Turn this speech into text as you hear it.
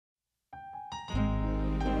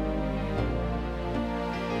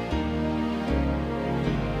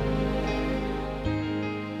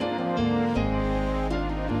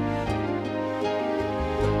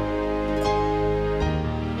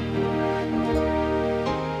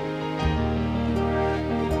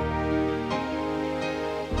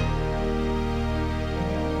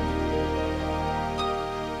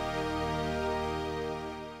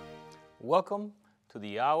welcome to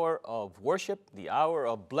the hour of worship, the hour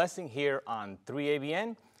of blessing here on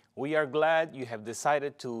 3ABN. We are glad you have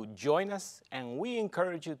decided to join us, and we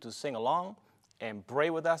encourage you to sing along and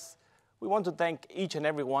pray with us. We want to thank each and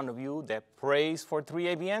every one of you that prays for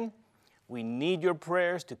 3ABN. We need your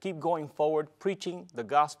prayers to keep going forward, preaching the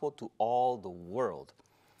gospel to all the world.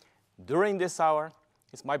 During this hour,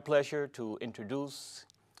 it's my pleasure to introduce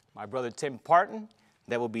my brother Tim Parton,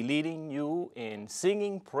 that will be leading you in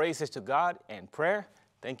singing praises to God and prayer.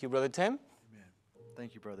 Thank you, Brother Tim. Amen.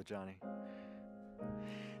 Thank you, Brother Johnny.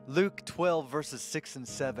 Luke 12, verses 6 and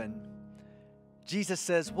 7. Jesus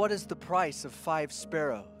says, "What is the price of 5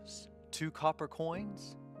 sparrows? 2 copper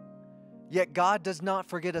coins? Yet God does not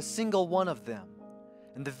forget a single one of them,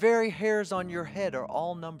 and the very hairs on your head are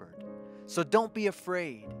all numbered. So don't be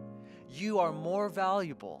afraid. You are more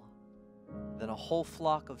valuable than a whole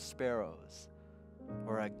flock of sparrows,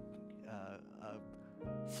 or a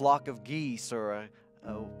flock of geese, or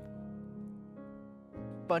a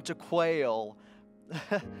bunch of quail."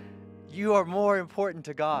 You are more important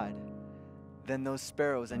to God than those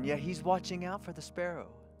sparrows, and yet He's watching out for the sparrow.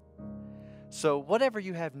 So whatever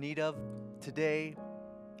you have need of today,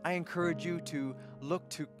 I encourage you to look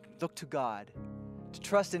to God, to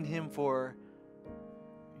trust in Him for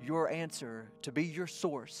your answer, to be your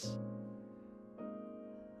source.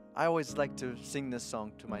 I always like to sing this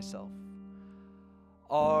song to myself.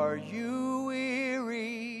 Are you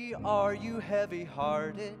weary? Are you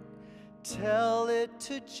heavy-hearted? Tell it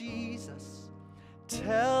to Jesus.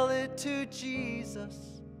 Tell it to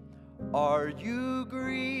Jesus. Are you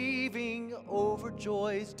grieving over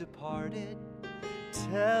joys departed?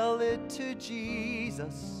 Tell it to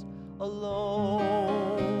Jesus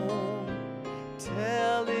alone.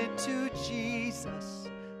 Tell it to Jesus.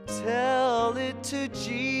 Tell it to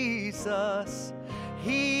Jesus.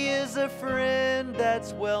 He is a friend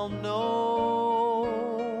that's well known.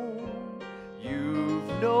 You've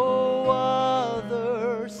no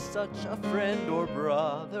other such a friend or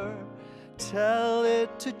brother. Tell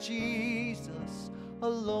it to Jesus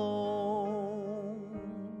alone.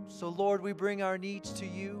 So Lord, we bring our needs to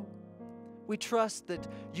you. We trust that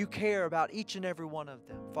you care about each and every one of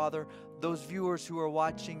them. Father, those viewers who are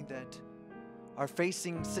watching that are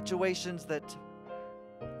facing situations that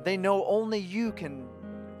they know only you can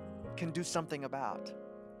do something about.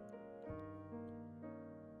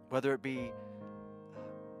 Whether it be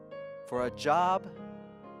for a job,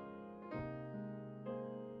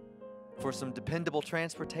 for some dependable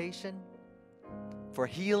transportation, for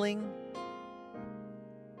healing,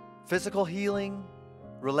 physical healing,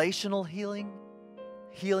 relational healing,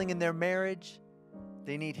 healing in their marriage.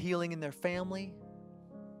 They need healing in their family.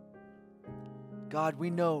 God, we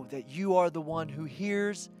know that you are the one who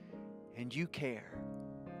hears and you care.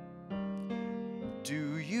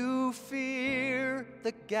 Do you fear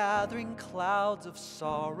the gathering clouds of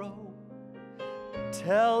sorrow?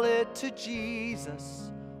 Tell it to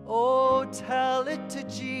Jesus. Oh, tell it to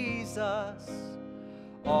Jesus.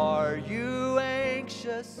 Are you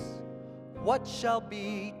anxious? What shall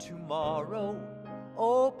be tomorrow?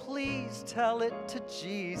 Oh, please tell it to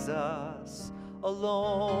Jesus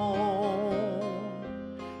alone.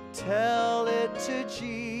 Tell it to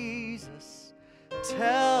Jesus.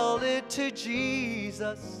 Tell it to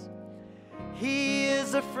Jesus. He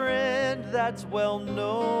is a friend that's well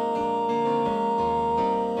known.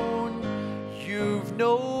 You've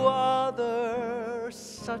no other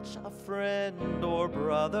such a friend or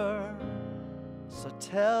brother. So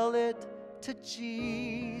tell it to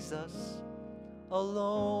Jesus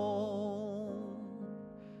alone.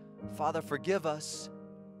 Father, forgive us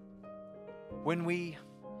when we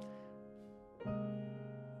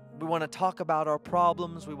want to talk about our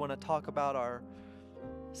problems, we want to talk about our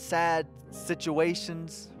sad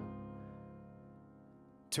situations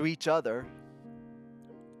to each other.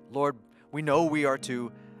 Lord, we know we are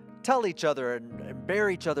to tell each other and bear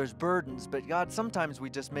each other's burdens, but God, sometimes we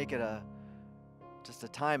just make it just a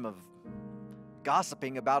time of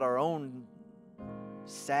gossiping about our own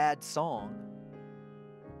sad song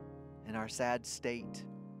and our sad state.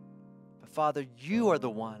 But Father, you are the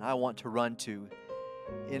one I want to run to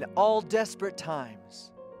in all desperate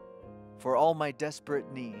times for all my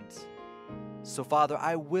desperate needs. So Father,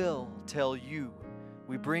 I will tell you,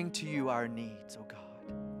 we bring to you our needs, oh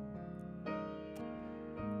God.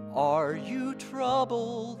 Are you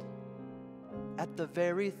troubled at the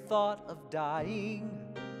very thought of dying?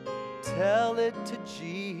 Tell it to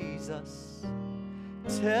Jesus.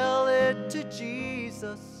 Tell it to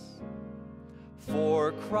Jesus.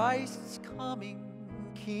 For Christ's coming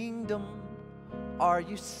kingdom, are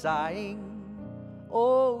you sighing?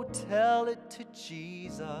 Oh, tell it to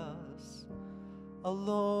Jesus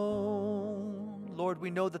alone. Lord, we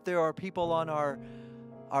know that there are people on our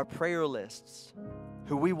prayer lists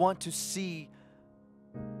who we want to see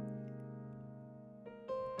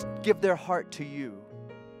give their heart to you.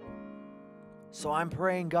 So I'm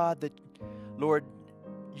praying, God, that, Lord,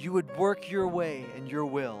 you would work your way and your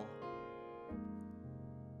will.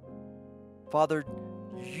 Father,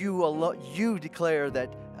 you declare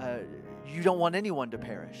that you don't want anyone to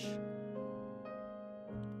perish.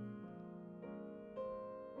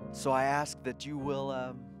 So I ask that you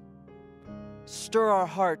will stir our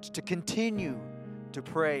hearts to continue to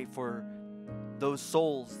pray for those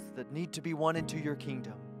souls that need to be won into your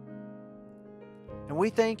kingdom. And we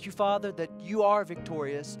thank you, Father, that you are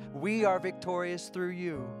victorious. We are victorious through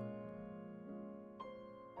you.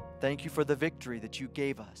 Thank you for the victory that you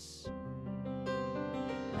gave us.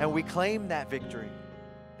 And we claim that victory,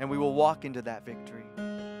 and we will walk into that victory.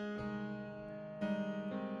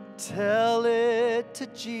 Tell it to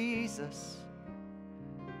Jesus.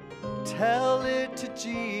 Tell it to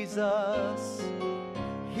Jesus.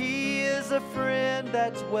 He is a friend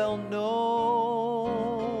that's well known.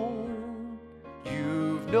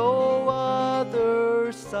 You've no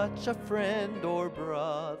other such a friend or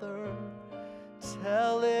brother.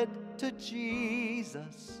 Tell it to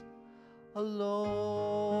Jesus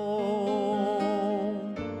alone.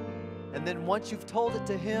 And then once you've told it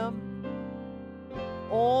to Him,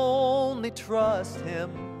 only trust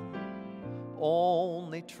Him.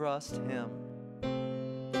 Only trust Him.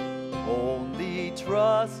 Only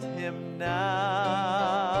trust Him now.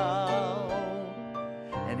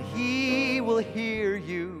 And He will hear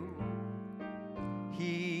you.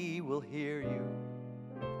 He will hear you.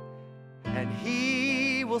 And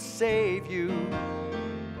He will save you.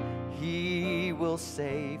 He will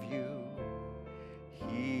save you.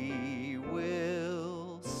 He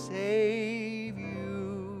will save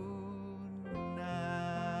you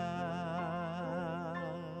now.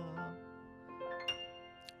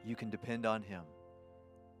 You can depend on Him.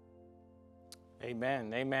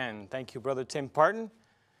 Amen. Amen. Thank you, Brother Tim Parton.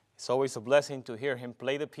 It's always a blessing to hear him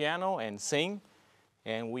play the piano and sing.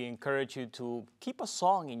 And we encourage you to keep a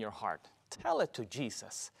song in your heart. Tell it to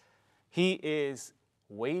Jesus. He is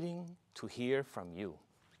waiting to hear from you.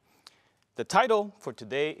 The title for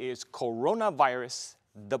today is Coronavirus,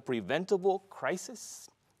 the Preventable Crisis.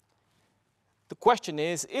 The question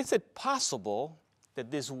is it possible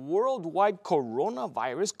that this worldwide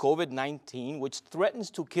coronavirus, COVID-19, which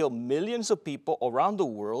threatens to kill millions of people around the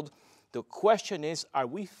world, the question is, are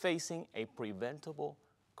we facing a preventable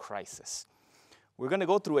crisis? We're going to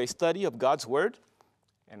go through a study of God's Word,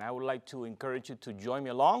 and I would like to encourage you to join me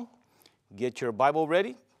along. Get your Bible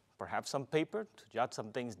ready, perhaps some paper to jot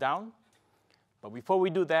some things down. But before we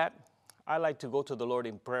do that, I'd like to go to the Lord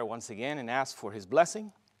in prayer once again and ask for His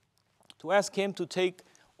blessing, to ask Him to take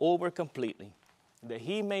over completely, that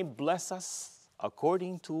He may bless us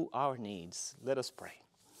according to our needs. Let us pray.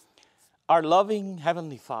 Our loving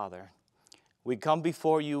Heavenly Father, we come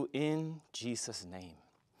before you in Jesus' name.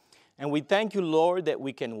 And we thank you, Lord, that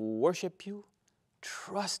we can worship you,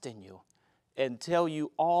 trust in you, and tell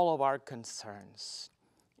you all of our concerns.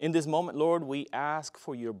 In this moment, Lord, we ask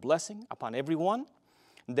for your blessing upon everyone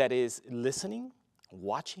that is listening,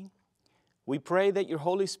 watching. We pray that your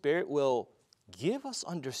Holy Spirit will give us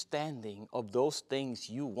understanding of those things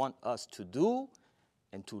you want us to do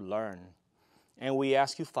and to learn. And we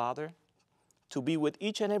ask you, Father, to be with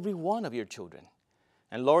each and every one of your children.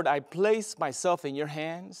 And Lord, I place myself in your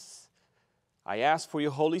hands. I ask for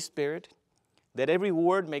your Holy Spirit, that every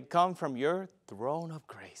word may come from your throne of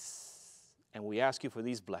grace. And we ask you for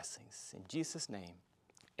these blessings. In Jesus' name,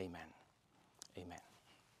 amen. Amen.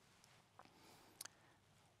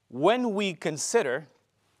 When we consider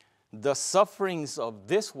the sufferings of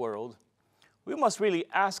this world, we must really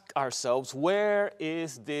ask ourselves, where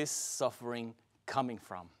is this suffering coming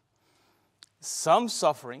from? Some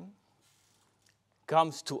suffering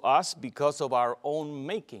comes to us because of our own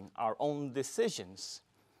making, our own decisions.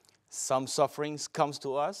 Some sufferings comes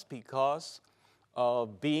to us because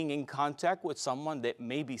of being in contact with someone that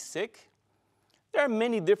may be sick. There are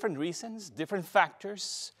many different reasons, different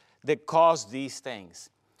factors that cause these things.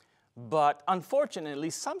 But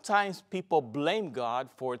unfortunately, sometimes people blame God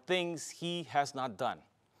for things He has not done.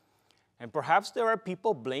 And perhaps there are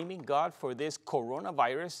people blaming God for this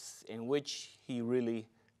coronavirus in which He really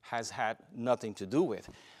has had nothing to do with.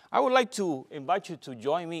 I would like to invite you to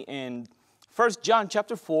join me in 1 John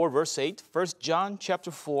chapter 4, verse 8. 1 John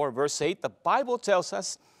chapter 4, verse 8. The Bible tells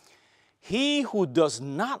us, he who does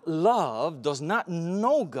not love does not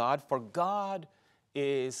know God, for God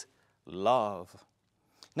is love.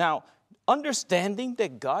 Now, understanding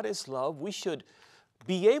that God is love, we should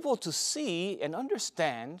be able to see and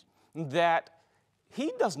understand that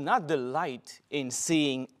he does not delight in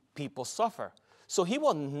seeing people suffer. So he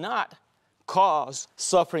will not cause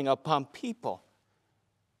suffering upon people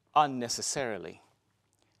unnecessarily.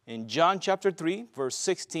 In John chapter 3, verse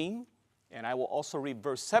 16, and I will also read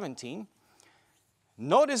verse 17,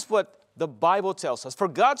 notice what the Bible tells us. For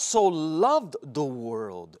God so loved the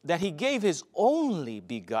world that he gave his only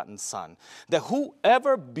begotten Son, that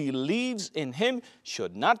whoever believes in him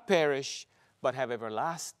should not perish, but have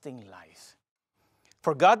everlasting life.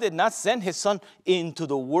 For God did not send his Son into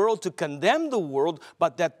the world to condemn the world,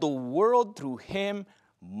 but that the world through him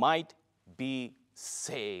might be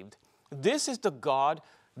saved. This is the God,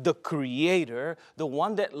 the Creator, the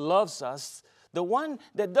one that loves us, the one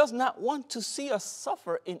that does not want to see us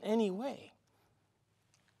suffer in any way.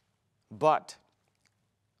 But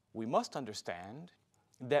we must understand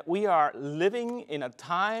that we are living in a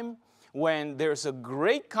time when there's a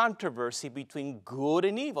great controversy between good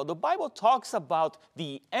and evil. The Bible talks about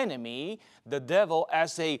the enemy, the devil,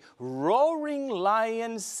 as a roaring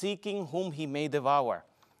lion seeking whom he may devour.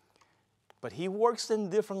 But he works in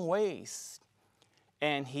different ways.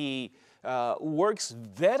 And he works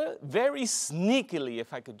very, very sneakily,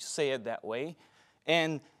 if I could say it that way,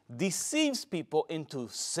 and deceives people into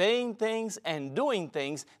saying things and doing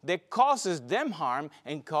things that causes them harm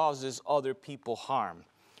and causes other people harm.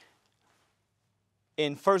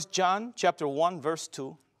 In 3 John chapter 1, verse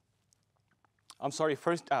 2, 3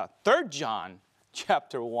 John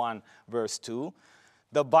chapter 1, verse 2,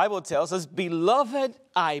 the Bible tells us, Beloved,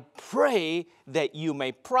 I pray that you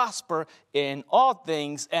may prosper in all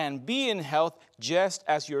things and be in health just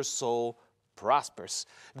as your soul prospers.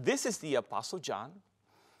 This is the Apostle John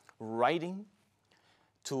writing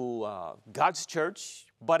to God's church,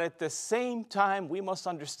 but at the same time, we must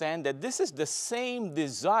understand that this is the same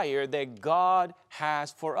desire that God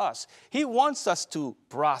has for us. He wants us to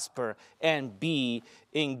prosper and be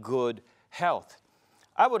in good health.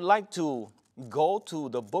 I would like to go to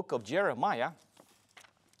the book of Jeremiah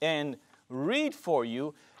and read for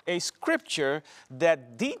you a scripture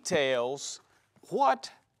that details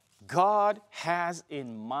what God has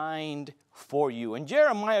in mind for you. In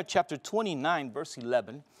Jeremiah chapter 29, verse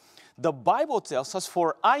 11, the Bible tells us,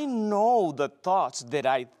 For I know the thoughts that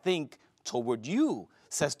I think toward you,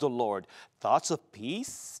 says the Lord, thoughts of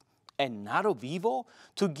peace and not of evil,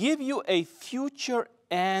 to give you a future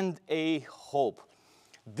and a hope.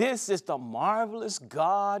 This is the marvelous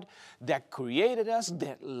God that created us,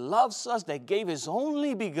 that loves us, that gave his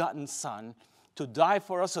only begotten Son to die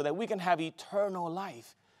for us so that we can have eternal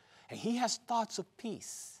life. And he has thoughts of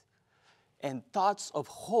peace and thoughts of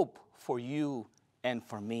hope for you and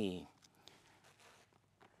for me.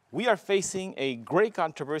 We are facing a great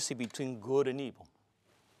controversy between good and evil.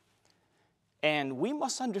 And we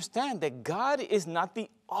must understand that God is not the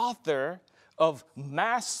author of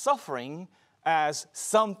mass suffering as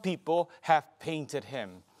some people have painted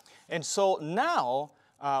him. And so now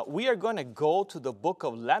we are going to go to the book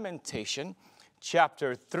of Lamentation,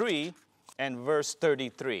 chapter 3 and verse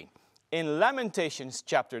 33. In Lamentations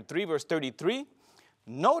chapter 3, verse 33,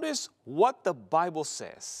 notice what the Bible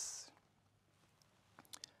says.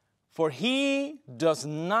 For he does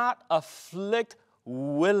not afflict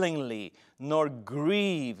willingly, nor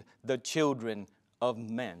grieve the children of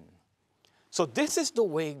men. So this is the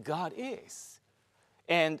way God is.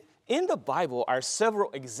 And in the Bible are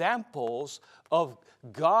several examples of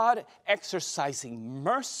God exercising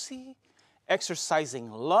mercy,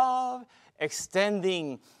 exercising love,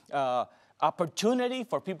 extending opportunity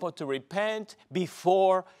for people to repent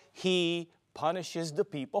before he punishes the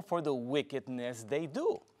people for the wickedness they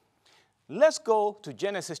do. Let's go to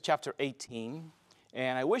Genesis chapter 18.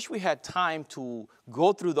 And I wish we had time to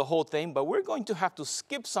go through the whole thing, but we're going to have to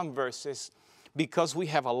skip some verses because we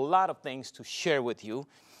have a lot of things to share with you.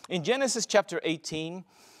 In Genesis chapter 18,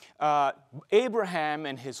 Abraham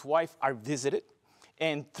and his wife are visited,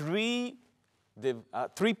 and three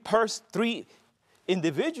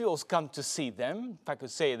individuals come to see them, if I could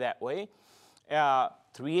say it that way.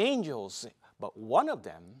 3 angels, but one of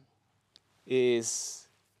them is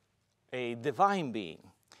a divine being.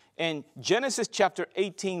 In Genesis chapter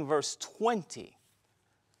 18, verse 20,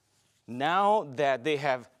 now that they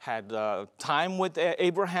have had time with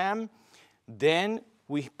Abraham, then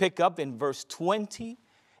we pick up in verse 20,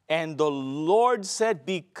 and the Lord said,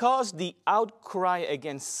 because the outcry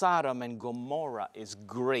against Sodom and Gomorrah is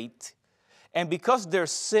great, and because their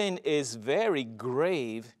sin is very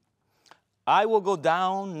grave, I will go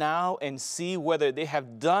down now and see whether they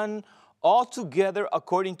have done altogether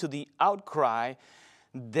according to the outcry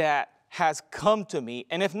that has come to me.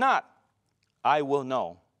 And if not, I will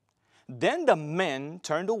know. Then the men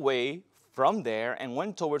turned away from there and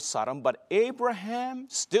went towards Sodom, but Abraham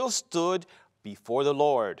still stood before the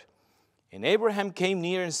Lord. And Abraham came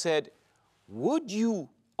near and said, would you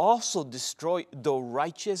also destroy the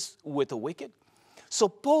righteous with the wicked?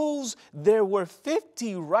 Suppose there were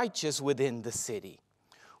 50 righteous within the city.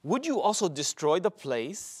 Would you also destroy the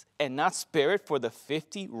place and not spare it for the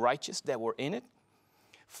 50 righteous that were in it?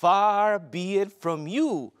 Far be it from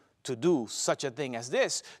you to do such a thing as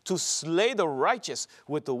this, to slay the righteous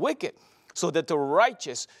with the wicked, so that the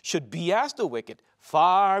righteous should be as the wicked.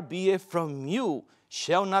 Far be it from you.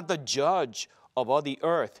 Shall not the judge of all the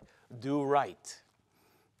earth do right?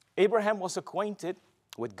 Abraham was acquainted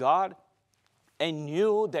with God and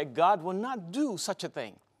knew that God would not do such a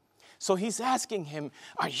thing. So he's asking him,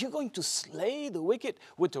 are you going to slay the wicked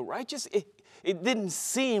with the righteous? It didn't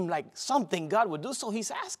seem like something God would do, so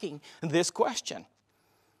he's asking this question.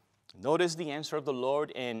 Notice the answer of the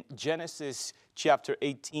Lord in Genesis chapter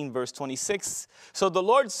 18, verse 26. So the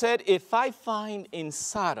Lord said, if I find in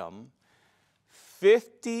Sodom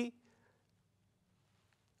 50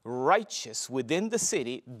 righteous within the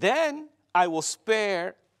city, then I will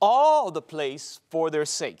spare all the place for their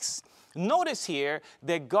sakes. Notice here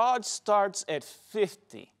that God starts at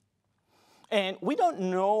 50. And we don't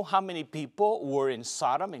know how many people were in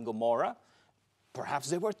Sodom and Gomorrah. Perhaps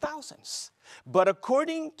there were thousands. But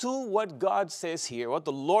according to what God says here, what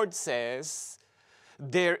the Lord says,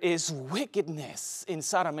 there is wickedness in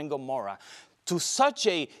Sodom and Gomorrah to such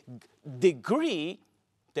a degree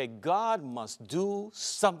that God must do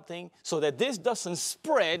something so that this doesn't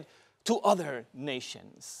spread to other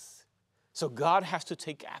nations. So God has to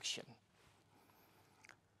take action.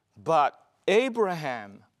 But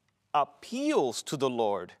Abraham appeals to the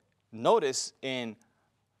Lord. Notice in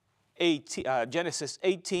Genesis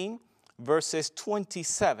 18, verses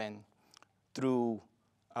 27 through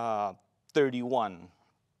 31.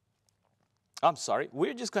 I'm sorry,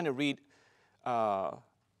 we're just going to read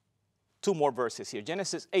two more verses here.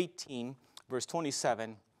 Genesis 18, verse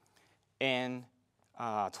 27 and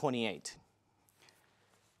 28.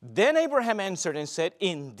 Then Abraham answered and said,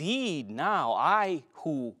 indeed, now I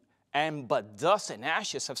who am but dust and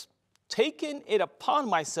ashes have taken it upon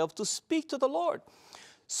myself to speak to the Lord.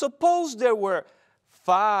 Suppose there were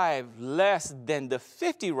 5 less than the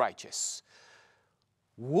 50 righteous.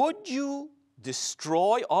 Would you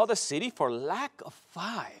destroy all the city for lack of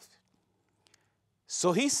 5?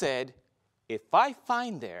 So he said, if I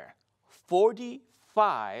find there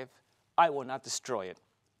 45, I will not destroy it.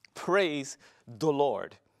 Praise the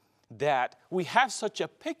Lord. That we have such a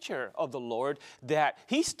picture of the Lord that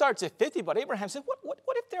he starts at 50, but Abraham said,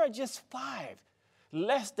 what if there are just 5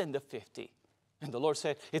 less than the 50? And the Lord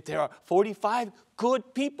said, if there are 45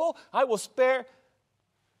 good people, I will spare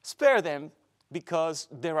them because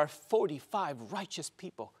there are 45 righteous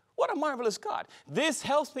people. What a marvelous God. This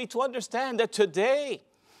helps me to understand that today,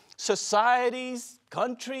 societies,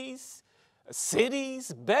 countries,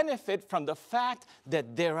 cities benefit from the fact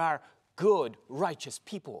that there are good, righteous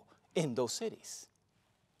people in those cities.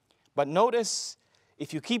 But notice,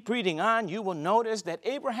 if you keep reading on, you will notice that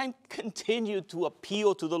Abraham continued to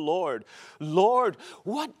appeal to the Lord. Lord,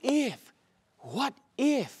 what if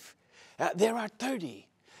there are 30?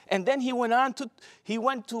 And then he went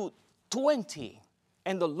to 20.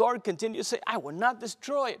 And the Lord continued to say, I will not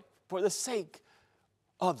destroy it for the sake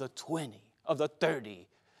of the 20, of the 30,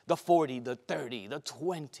 the 40, the 30, the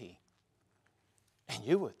 20. And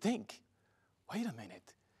you would think, wait a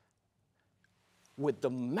minute. With the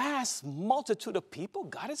mass multitude of people,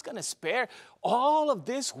 God is going to spare all of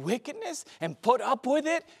this wickedness and put up with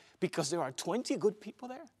it because there are 20 good people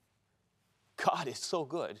there? God is so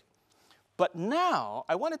good. But now,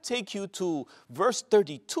 I want to take you to verse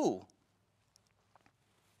 32.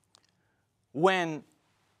 When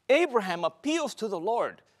Abraham appeals to the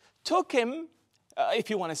Lord, took him, if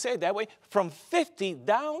you want to say it that way, from 50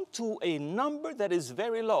 down to a number that is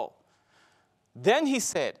very low. Then he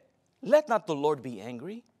said, let not the Lord be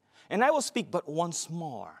angry, and I will speak but once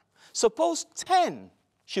more. Suppose 10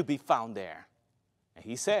 should be found there. And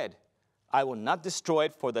he said, I will not destroy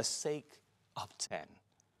it for the sake of 10.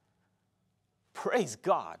 Praise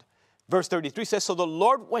God. Verse 33 says, so the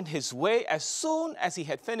Lord went his way as soon as he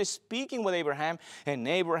had finished speaking with Abraham, and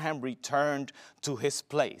Abraham returned to his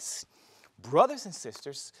place. Brothers and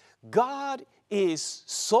sisters, God is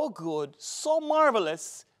so good, so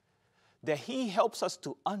marvelous, that he helps us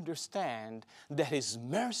to understand that his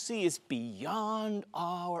mercy is beyond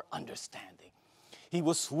our understanding. He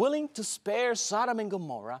was willing to spare Sodom and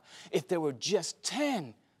Gomorrah if there were just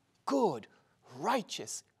 10 good,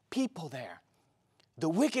 righteous people there. The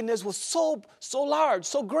wickedness was so large,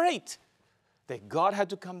 so great, that God had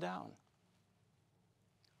to come down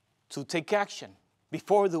to take action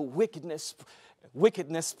before the wickedness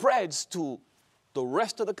spreads to the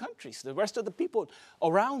rest of the countries, the rest of the people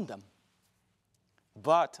around them.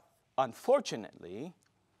 But unfortunately,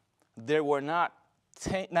 there were not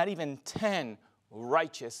even 10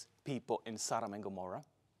 righteous people in Sodom and Gomorrah.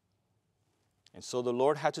 And so the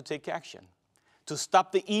Lord had to take action to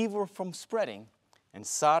stop the evil from spreading, and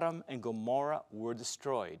Sodom and Gomorrah were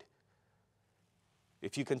destroyed.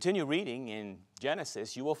 If you continue reading in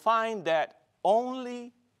Genesis, you will find that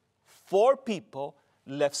only 4 people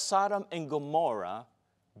left Sodom and Gomorrah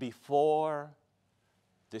before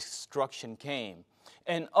destruction came.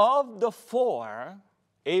 And of the 4,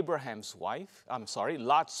 Lot's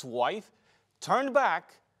wife, turned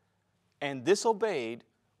back and disobeyed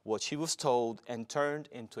what she was told and turned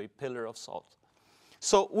into a pillar of salt.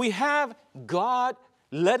 So we have God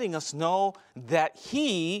letting us know that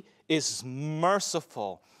He is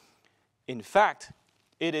merciful. In fact,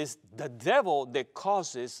 it is the devil that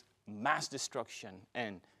causes mass destruction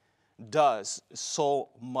and does so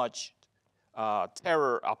much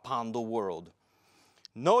terror upon the world.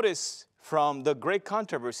 Notice from the Great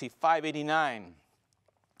Controversy 589.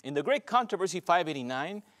 In the Great Controversy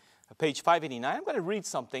 589, page 589, I'm going to read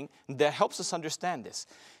something that helps us understand this.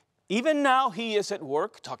 Even now he is at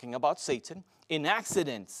work, talking about Satan, in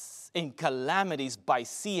accidents, in calamities by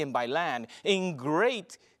sea and by land, in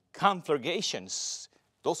great conflagrations.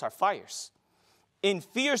 Those are fires. In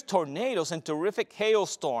fierce tornadoes and terrific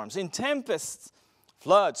hailstorms, in tempests,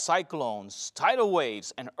 floods, cyclones, tidal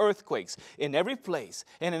waves, and earthquakes, in every place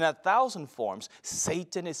and in 1,000 forms,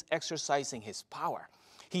 Satan is exercising his power.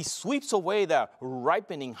 He sweeps away the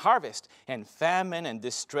ripening harvest, and famine and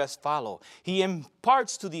distress follow. He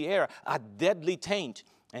imparts to the air a deadly taint,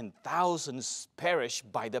 and thousands perish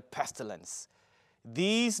by the pestilence.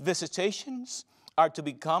 These visitations are to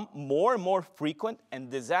become more and more frequent and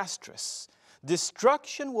disastrous.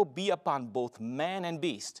 Destruction will be upon both man and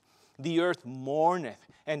beast. The earth mourneth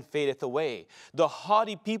and fadeth away. The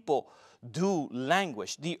haughty people do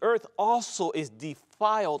languish. The earth also is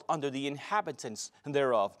defiled under the inhabitants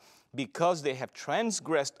thereof, because they have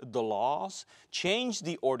transgressed the laws, changed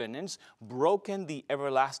the ordinance, broken the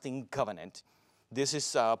everlasting covenant. This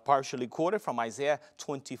is partially quoted from Isaiah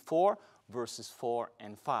 24, verses 4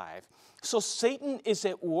 and 5. So Satan is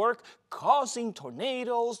at work causing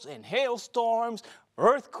tornadoes and hailstorms,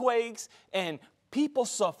 earthquakes, and people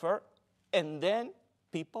suffer, and then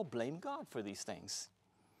people blame God for these things.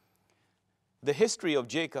 The history of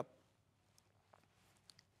Jacob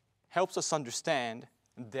helps us understand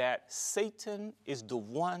that Satan is the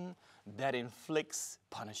one that inflicts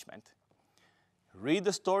punishment. Read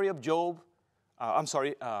the story of Job,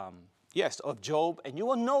 of Job, and you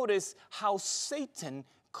will notice how Satan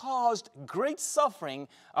caused great suffering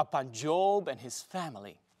upon Job and his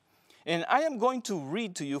family. And I am going to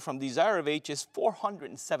read to you from Desire of Ages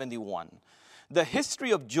 471. The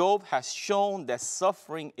history of Job has shown that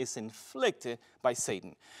suffering is inflicted by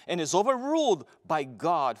Satan and is overruled by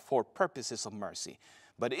God for purposes of mercy.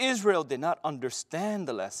 But Israel did not understand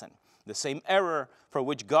the lesson. The same error for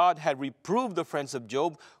which God had reproved the friends of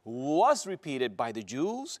Job was repeated by the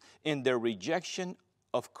Jews in their rejection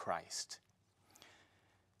of Christ.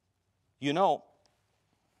 You know,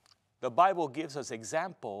 the Bible gives us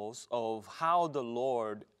examples of how the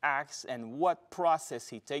Lord acts and what process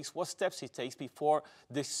He takes, what steps He takes before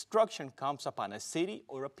destruction comes upon a city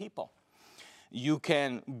or a people. You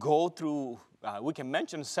can go through, we can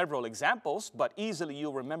mention several examples, but easily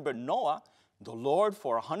you'll remember Noah. The Lord,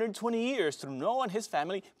 for 120 years, through Noah and his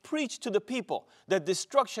family, preached to the people that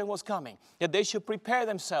destruction was coming, that they should prepare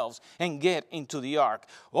themselves and get into the ark.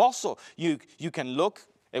 Also, you can look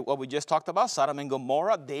at what we just talked about, Sodom and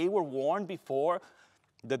Gomorrah. They were warned before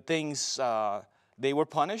the things they were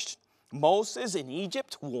punished. Moses in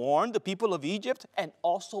Egypt warned the people of Egypt and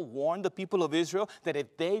also warned the people of Israel that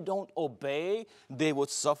if they don't obey, they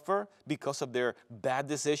would suffer because of their bad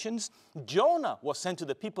decisions. Jonah was sent to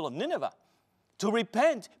the people of Nineveh to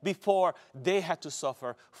repent before they had to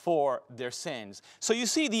suffer for their sins. So you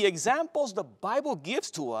see, the examples the Bible gives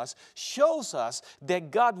to us shows us that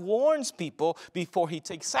God warns people before He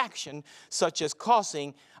takes action, such as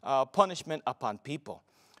causing punishment upon people.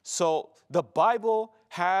 So the Bible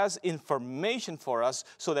has information for us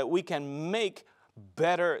so that we can make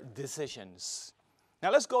better decisions. Now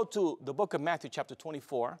let's go to the book of Matthew chapter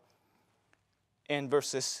 24 and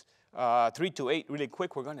verses 3 to 8 really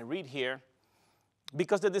quick. We're going to read here.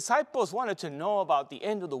 Because the disciples wanted to know about the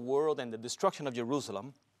end of the world and the destruction of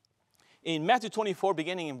Jerusalem. In Matthew 24,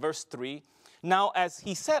 beginning in verse 3, Now, as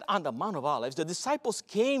he sat on the Mount of Olives, the disciples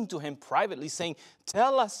came to him privately saying,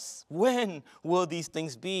 "Tell us, when will these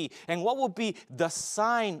things be? And what will be the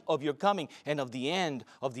sign of your coming and of the end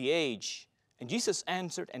of the age?" And Jesus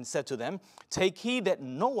answered and said to them, "Take heed that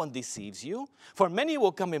no one deceives you. For many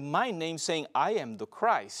will come in my name, saying, 'I am the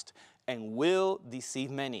Christ,' and will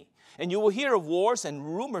deceive many. And you will hear of wars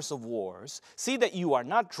and rumors of wars. See that you are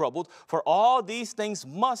not troubled, for all these things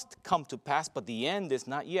must come to pass, but the end is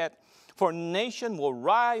not yet. For nation will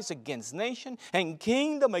rise against nation, and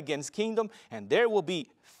kingdom against kingdom, and there will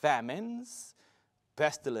be famines,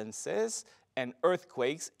 pestilences, and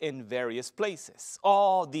earthquakes in various places.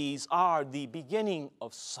 All these are the beginning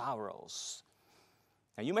of sorrows."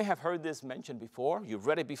 Now, you may have heard this mentioned before. You've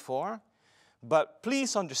read it before. But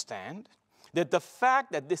please understand that the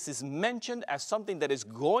fact that this is mentioned as something that is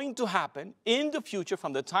going to happen in the future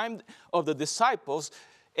from the time of the disciples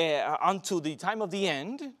unto the time of the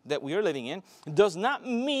end that we are living in does not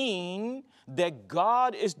mean that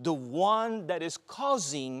God is the one that is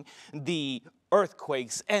causing the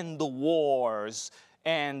earthquakes and the wars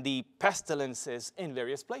and the pestilences in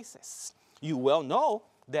various places. You well know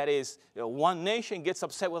that is, one nation gets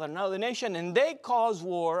upset with another nation and they cause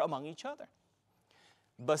war among each other.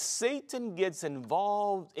 But Satan gets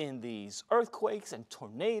involved in these earthquakes and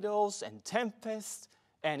tornadoes and tempests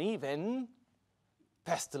and even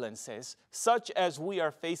pestilences, such as we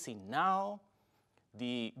are facing now,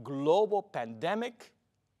 the global pandemic,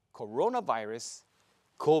 coronavirus,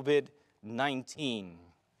 COVID-19.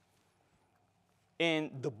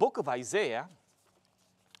 In the book of Isaiah,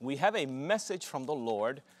 we have a message from the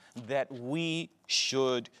Lord that we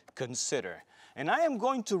should consider. And I am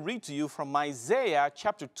going to read to you from Isaiah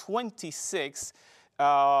chapter 26,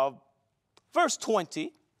 verse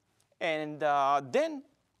 20, and then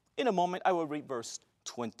in a moment I will read verse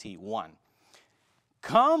 21.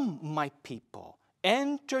 "Come, my people,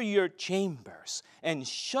 enter your chambers and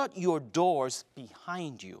shut your doors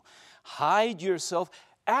behind you. Hide yourself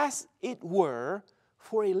as it were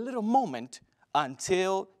for a little moment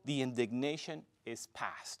until the indignation is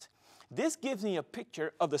past." This gives me a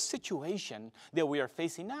picture of the situation that we are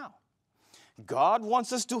facing now. God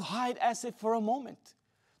wants us to hide as if for a moment,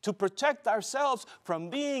 to protect ourselves from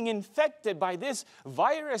being infected by this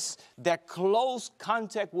virus that close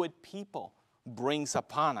contact with people brings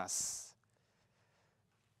upon us.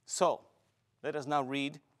 So, let us now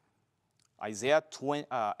read Isaiah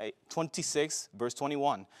 26, verse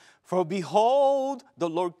 21. "For behold, the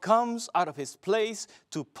Lord comes out of his place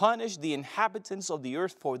to punish the inhabitants of the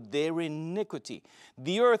earth for their iniquity.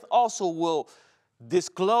 The earth also will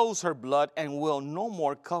disclose her blood and will no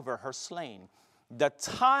more cover her slain." The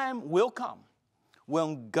time will come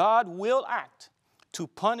when God will act to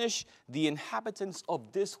punish the inhabitants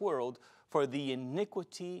of this world for the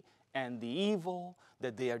iniquity and the evil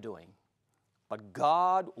that they are doing. But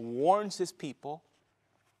God warns his people,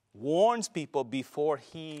 before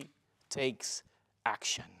he takes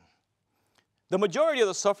action. The majority of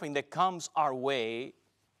the suffering that comes our way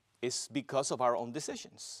is because of our own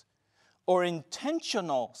decisions or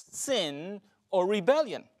intentional sin or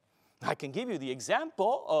rebellion. I can give you the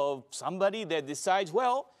example of somebody that decides,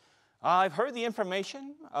 well, I've heard the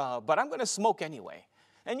information, but I'm going to smoke anyway.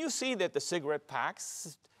 And you see that the cigarette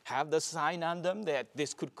packs have the sign on them that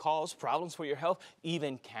this could cause problems for your health,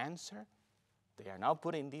 even cancer. They are now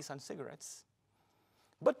putting these on cigarettes.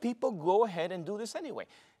 But people go ahead and do this anyway.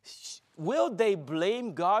 Will they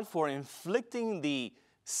blame God for inflicting the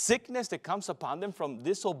sickness that comes upon them from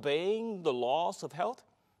disobeying the laws of health?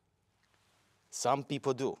 Some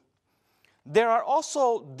people do. There are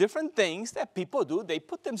also different things that people do. They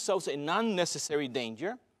put themselves in unnecessary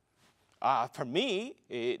danger. For me,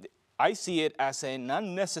 I see it as an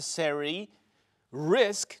unnecessary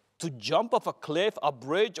risk to jump off a cliff, a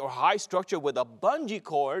bridge, or high structure with a bungee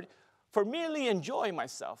cord for merely enjoying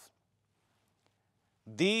myself.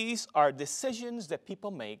 These are decisions that people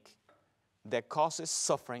make that causes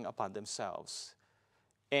suffering upon themselves.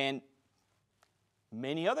 And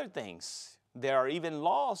many other things. There are even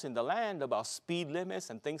laws in the land about speed limits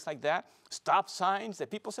and things like that. Stop signs that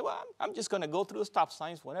people say, well, I'm just going to go through the stop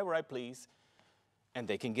signs whenever I please. And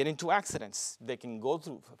they can get into accidents. They can go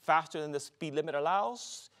through faster than the speed limit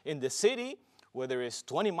allows in the city, whether it's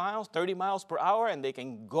 20 miles, 30 miles per hour, and they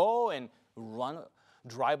can go and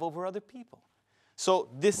drive over other people. So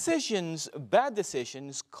decisions, bad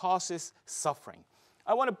decisions, causes suffering.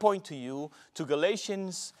 I want to point to you to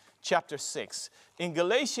Galatians chapter 6. In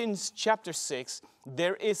Galatians chapter 6,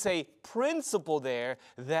 there is a principle there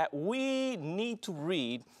that we need to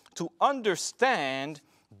read to understand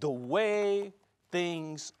the way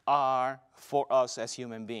things are for us as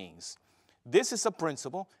human beings. This is a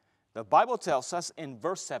principle. The Bible tells us in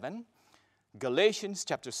verse 7, Galatians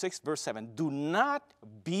chapter 6, verse 7, do not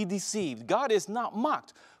be deceived. God is not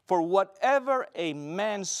mocked. For whatever a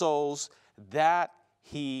man sows, that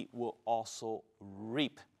he will also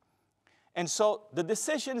reap. And so the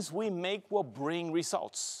decisions we make will bring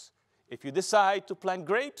results. If you decide to plant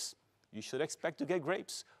grapes, you should expect to get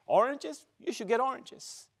grapes. Oranges, you should get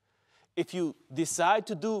oranges. If you decide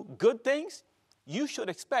to do good things, you should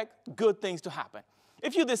expect good things to happen.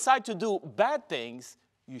 If you decide to do bad things,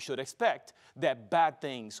 you should expect that bad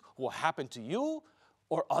things will happen to you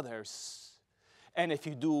or others. And if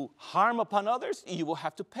you do harm upon others, you will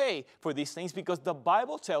have to pay for these things, because the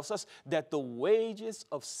Bible tells us that the wages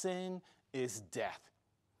of sin is death.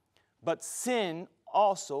 But sin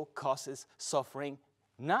also causes suffering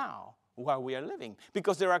now while we are living,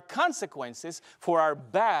 because there are consequences for our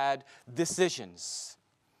bad decisions.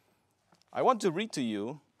 I want to read to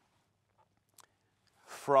you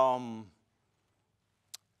from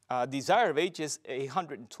Desire of Ages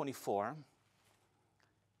 824,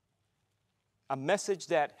 a message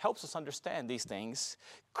that helps us understand these things.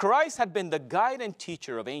 Christ had been the guide and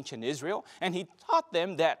teacher of ancient Israel, and he taught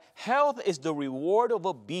them that health is the reward of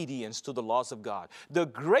obedience to the laws of God. The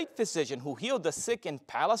great physician who healed the sick in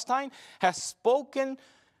Palestine had spoken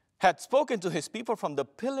to his people from the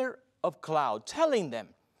pillar of cloud, telling them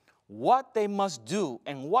what they must do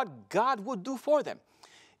and what God would do for them.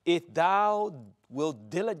 If thou wilt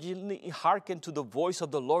diligently hearken to the voice of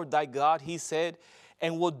the Lord thy God, he said,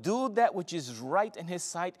 and will do that which is right in his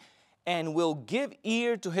sight, and will give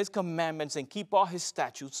ear to his commandments and keep all his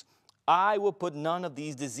statutes, I will put none of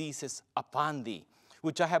these diseases upon thee,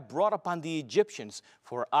 which I have brought upon the Egyptians,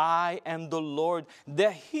 for I am the Lord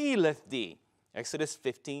that healeth thee. Exodus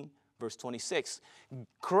 15, verse 26.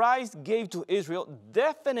 Christ gave to Israel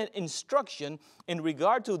definite instruction in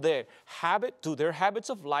regard to their habits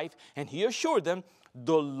of life, and he assured them,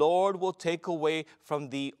 the Lord will take away from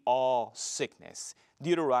thee all sickness.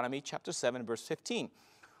 Deuteronomy chapter 7, verse 15.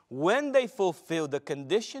 When they fulfilled the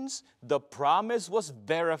conditions, the promise was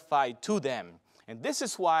verified to them. And this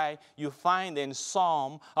is why you find in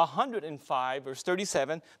Psalm 105, verse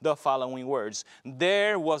 37, the following words.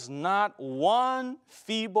 There was not one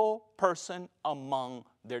feeble person among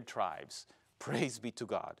their tribes. Praise be to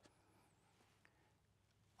God.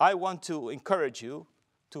 I want to encourage you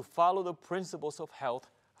to follow the principles of health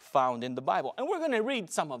found in the Bible. And we're going to read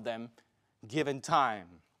some of them given time.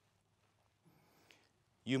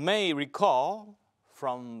 You may recall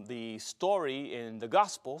from the story in the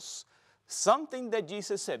Gospels something that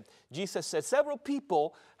Jesus said. Jesus said several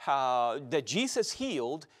people that Jesus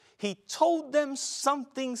healed, he told them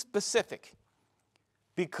something specific.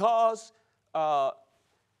 Because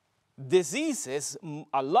diseases,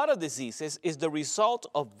 a lot of diseases, is the result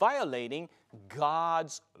of violating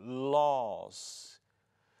God's laws.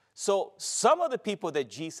 So some of the people that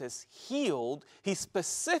Jesus healed, he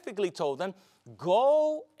specifically told them,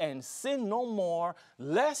 go and sin no more,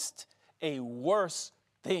 lest a worse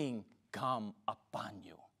thing come upon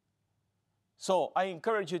you. So I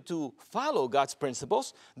encourage you to follow God's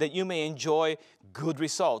principles that you may enjoy good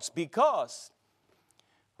results. Because,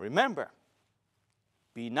 remember,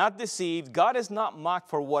 be not deceived. God is not mocked,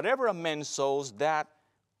 for whatever a man sows, that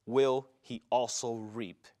will he also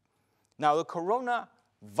reap. Now, the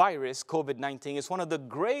coronavirus, COVID-19, is one of the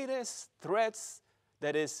greatest threats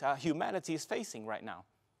that humanity is facing right now.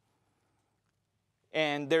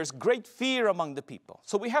 And there's great fear among the people.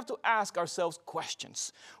 So we have to ask ourselves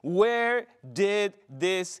questions. Where did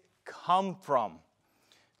this come from?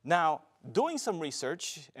 Now, doing some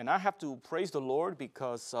research, and I have to praise the Lord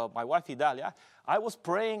because my wife Idalia, I was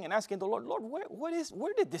praying and asking the Lord,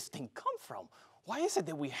 where did this thing come from? Why is it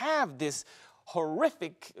that we have this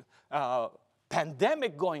horrific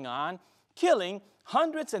pandemic going on, killing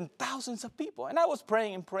hundreds and thousands of people? And I was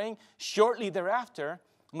praying and praying. Shortly thereafter,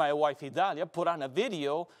 my wife Idalia put on a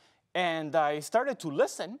video, and I started to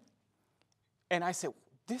listen. And I said,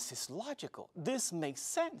 this is logical. This makes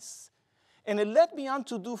sense. And it led me on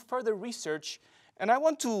to do further research. And I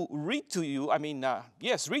want to read to you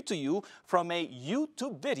from a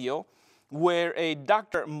YouTube video where a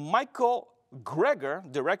Dr. Michael Greger,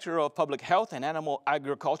 Director of Public Health and Animal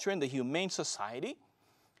Agriculture in the Humane Society,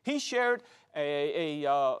 he shared a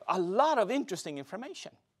lot of interesting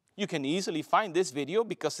information. You can easily find this video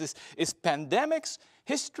because this is Pandemics,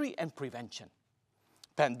 History, and Prevention.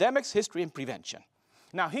 Pandemics, History, and Prevention.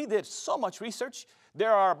 Now, he did so much research.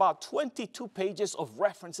 There are about 22 pages of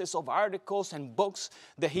references of articles and books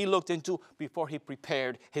that he looked into before he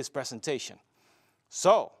prepared his presentation.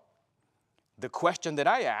 So, the question that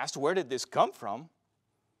I asked, where did this come from?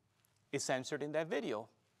 is answered in that video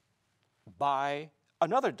by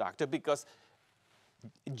another doctor, because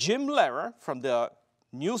Jim Lehrer from the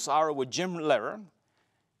News Hour with Jim Lehrer,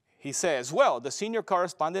 he says, well, the senior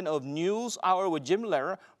correspondent of News Hour with Jim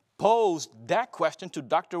Lehrer posed that question to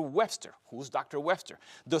Dr. Webster. Who's Dr. Webster?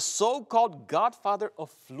 The so-called godfather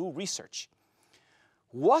of flu research.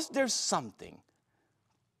 Was there something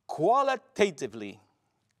qualitatively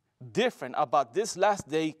different about this last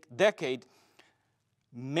decade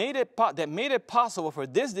that made it possible for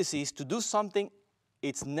this disease to do something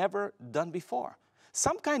it's never done before?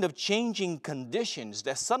 Some kind of changing conditions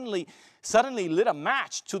that suddenly lit a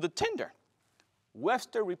match to the tinder.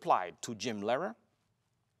 Webster replied to Jim Lehrer.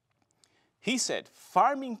 He said,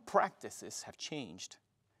 farming practices have changed.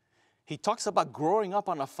 He talks about growing up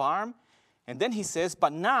on a farm, and then he says,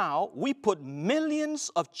 but now we put millions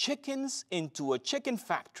of chickens into a chicken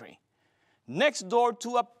factory next door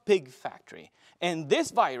to a pig factory. And this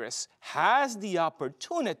virus has the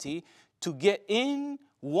opportunity to get in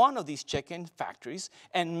one of these chicken factories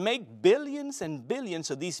and make billions and billions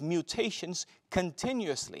of these mutations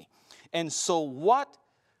continuously. And so what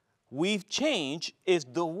we've changed is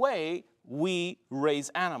the way we raise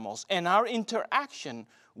animals and our interaction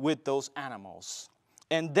with those animals.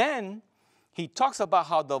 And then he talks about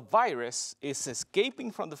how the virus is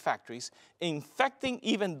escaping from the factories, infecting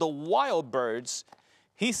even the wild birds.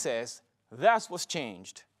 He says, that's what's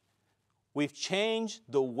changed. We've changed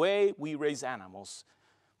the way we raise animals.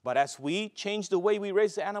 But as we change the way we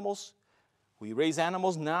raise animals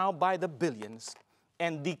now by the billions.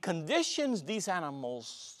 And the conditions these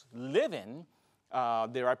animals live in,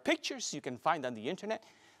 there are pictures you can find on the internet.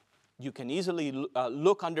 You can easily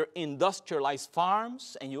look under industrialized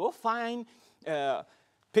farms, and you will find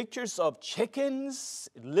pictures of chickens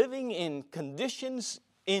living in conditions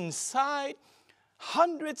inside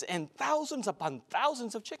hundreds and thousands upon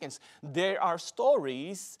thousands of chickens. There are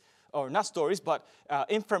stories, or not stories, but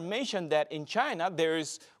information that in China there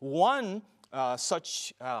is one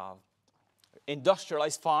such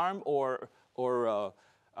industrialized farm or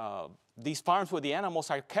these farms where the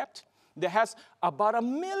animals are kept that has about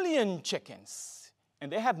 1 million chickens.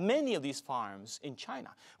 And they have many of these farms in China.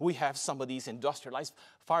 We have some of these industrialized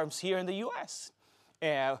farms here in the U.S.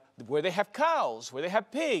 Where they have cows, where they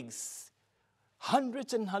have pigs.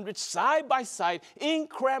 Hundreds and hundreds side by side in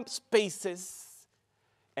cramped spaces.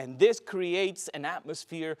 And this creates an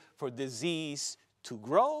atmosphere for disease to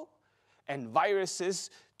grow and viruses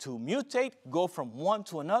to mutate, go from one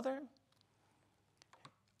to another.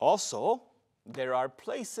 Also, there are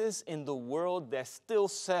places in the world that still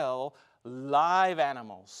sell live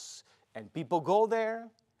animals. And people go there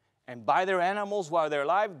and buy their animals while they're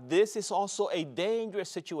alive. This is also a dangerous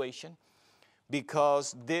situation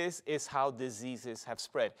because this is how diseases have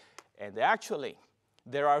spread. And actually,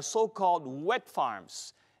 there are so-called wet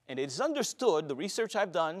farms. And it is understood, the research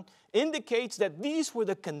I've done indicates that these were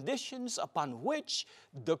the conditions upon which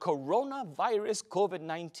the coronavirus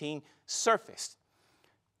COVID-19 surfaced.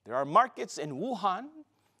 There are markets in Wuhan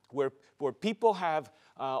where people have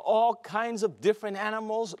all kinds of different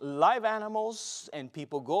animals, live animals, and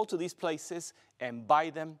people go to these places and buy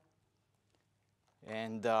them.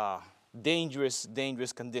 And dangerous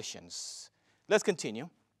conditions. Let's continue.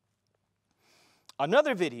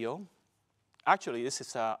 Another video, actually this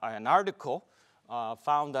is an article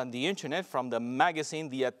found on the internet from the magazine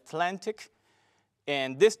The Atlantic.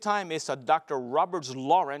 And this time it's a Dr. Robert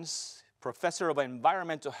Lawrence, professor of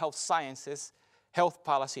environmental health sciences, health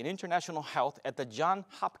policy, and international health at the Johns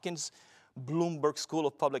Hopkins Bloomberg School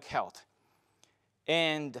of Public Health.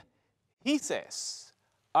 And he says,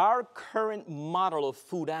 our current model of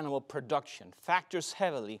food animal production factors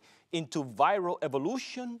heavily into viral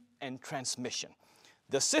evolution and transmission.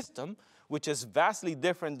 The system, which is vastly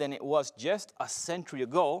different than it was just a century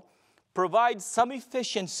ago, provides some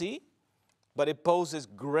efficiency, but it poses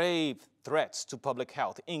grave threats to public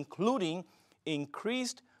health, including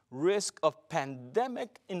increased risk of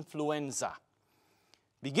pandemic influenza.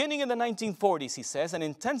 Beginning in the 1940s, he says, and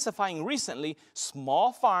intensifying recently,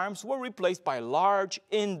 small farms were replaced by large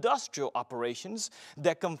industrial operations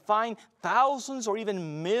that confine thousands or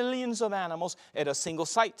even millions of animals at a single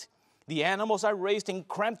site. The animals are raised in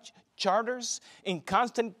cramped charters, in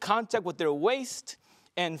constant contact with their waste,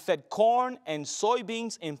 and fed corn and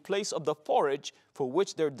soybeans in place of the forage for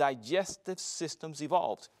which their digestive systems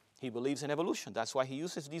evolved. He believes in evolution. That's why he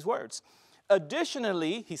uses these words.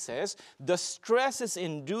 Additionally, he says, the stresses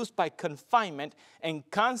induced by confinement and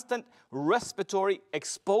constant respiratory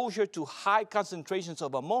exposure to high concentrations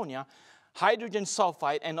of ammonia, hydrogen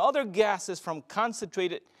sulfide, and other gases from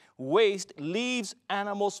concentrated waste leaves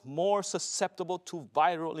animals more susceptible to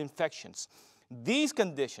viral infections. These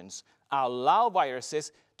conditions allow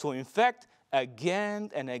viruses to infect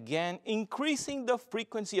again and again, increasing the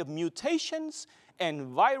frequency of mutations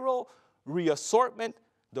and viral reassortment,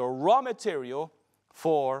 the raw material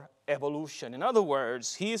for evolution. In other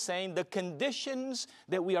words, he is saying the conditions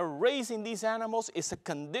that we are raising these animals is a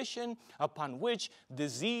condition upon which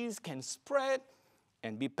disease can spread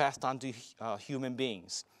and be passed on to human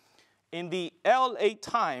beings. In the LA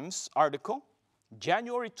Times article,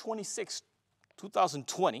 January 26,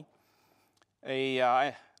 2020,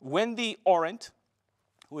 Wendy Orant,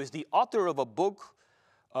 who is the author of a book,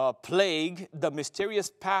 Plague, the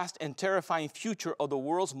Mysterious Past and Terrifying Future of the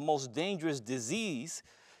World's Most Dangerous Disease,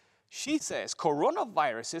 she says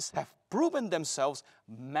coronaviruses have proven themselves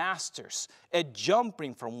masters at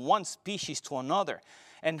jumping from one species to another,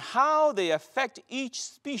 and how they affect each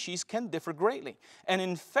species can differ greatly. An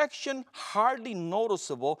infection hardly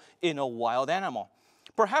noticeable in a wild animal.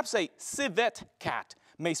 Perhaps a civet cat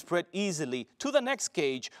may spread easily to the next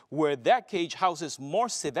cage, where that cage houses more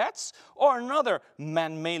civets or another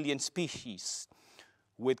mammalian species.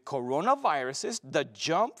 With coronaviruses, the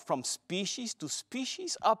jump from species to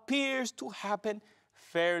species appears to happen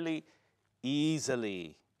fairly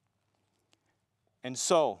easily. And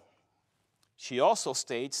so, she also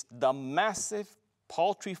states the massive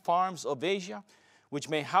poultry farms of Asia, which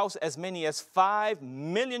may house as many as 5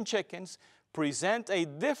 million chickens, present a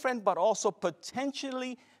different but also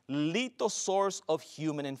potentially lethal source of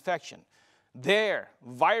human infection. There,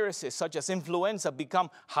 viruses such as influenza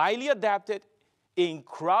become highly adapted in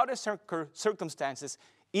crowded circumstances,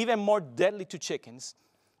 even more deadly to chickens.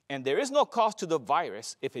 And there is no cost to the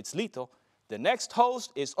virus if it's lethal. The next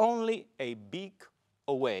host is only a beak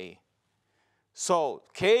away. So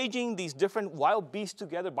caging these different wild beasts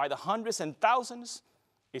together by the hundreds and thousands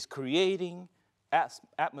is creating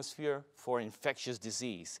atmosphere for infectious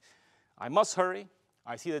disease. I must hurry.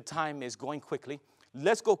 I see the time is going quickly.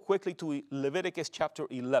 Let's go quickly to Leviticus chapter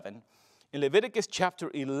 11. In Leviticus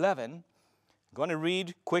chapter 11, I'm going to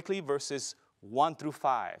read quickly verses 1 through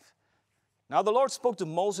 5. Now the Lord spoke to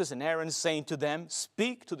Moses and Aaron, saying to them,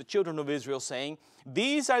 "Speak to the children of Israel, saying,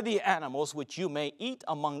 These are the animals which you may eat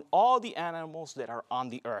among all the animals that are on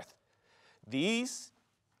the earth. These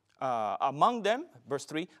among them," verse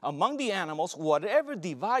 3, "among the animals, whatever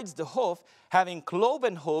divides the hoof, having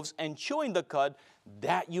cloven hoofs and chewing the cud,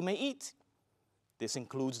 that you may eat." This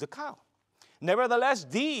includes the cow. "Nevertheless,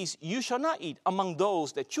 these you shall not eat among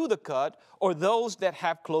those that chew the cud or those that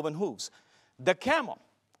have cloven hooves. The camel,"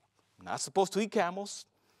 not supposed to eat camels,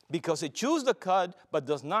 "because it chews the cud but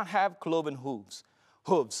does not have cloven hooves.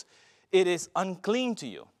 It is unclean to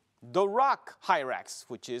you. The rock hyrax,"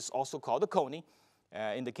 which is also called the coney,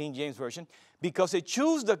 in the King James Version, "because it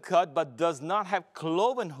chews the cud but does not have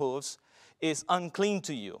cloven hooves, is unclean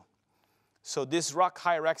to you." So this rock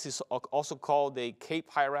hyrax is also called a Cape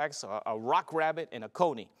hyrax, a rock rabbit, and a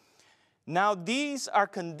coney. Now these are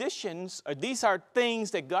conditions, or these are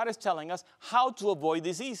things that God is telling us how to avoid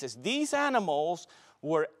diseases. These animals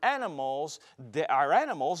were animals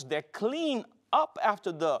that clean up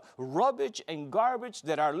after the rubbish and garbage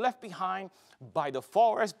that are left behind by the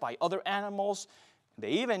forest, by other animals.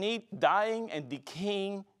 They even eat dying and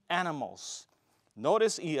decaying animals.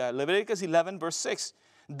 Notice Leviticus 11, verse 6.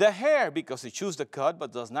 "The hare, because it chews the cud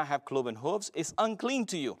but does not have cloven hooves, is unclean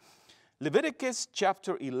to you." Leviticus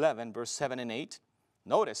chapter 11, verse 7 and 8.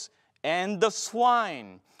 Notice, "And the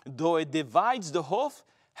swine, though it divides the hoof,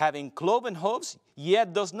 having cloven hooves,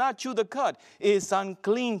 yet does not chew the cud, is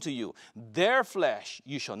unclean to you. Their flesh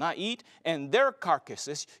you shall not eat, and their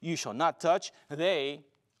carcasses you shall not touch. They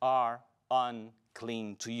are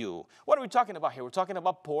unclean to you." What are we talking about here? We're talking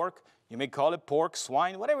about pork. You may call it pork,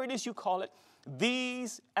 swine, whatever it is you call it.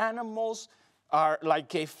 These animals are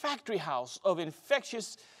like a factory house of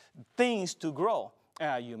infectious things to grow.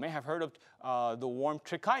 You may have heard of the worm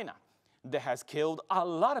trichina that has killed a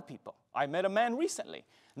lot of people. I met a man recently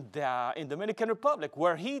in Dominican Republic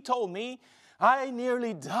where he told me, "I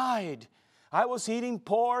nearly died. I was eating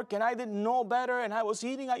pork and I didn't know better, and I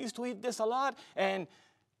used to eat this a lot, and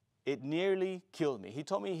it nearly killed me." He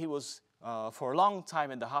told me he was for a long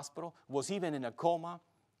time in the hospital, was even in a coma.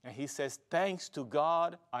 And he says, "Thanks to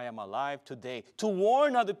God, I am alive today," to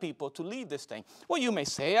warn other people to leave this thing. Well, you may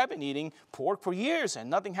say, "I've been eating pork for years and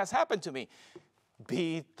nothing has happened to me."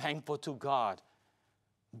 Be thankful to God.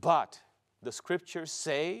 But the scriptures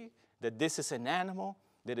say that this is an animal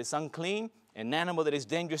that is unclean, an animal that is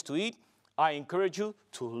dangerous to eat. I encourage you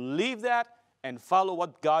to leave that and follow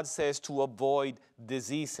what God says to avoid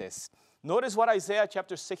diseases. Notice what Isaiah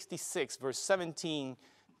chapter 66, verse 17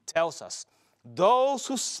 tells us, those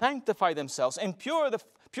who sanctify themselves and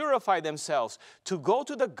purify themselves to go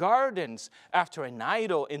to the gardens after an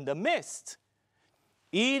idol in the midst,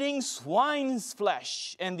 eating swine's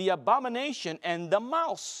flesh and the abomination and the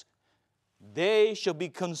mouse, they shall be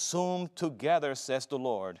consumed together, says the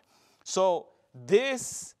Lord. So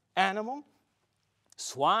this animal,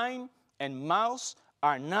 swine and mouse,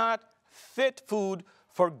 are not fit food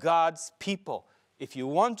for God's people. If you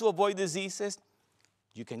want to avoid diseases,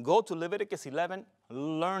 you can go to Leviticus 11,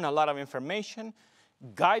 learn a lot of information,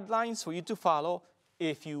 guidelines for you to follow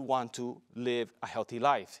if you want to live a healthy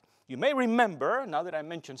life. You may remember, now that I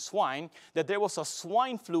mentioned swine, that there was a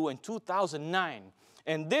swine flu in 2009.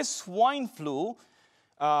 And this swine flu,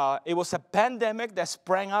 it was a pandemic that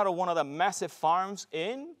sprang out of one of the massive farms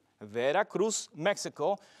in Veracruz,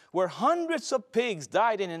 Mexico, where hundreds of pigs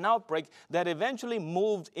died in an outbreak that eventually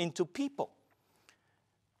moved into people.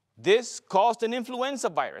 This caused an influenza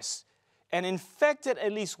virus and infected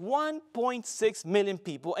at least 1.6 million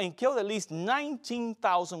people and killed at least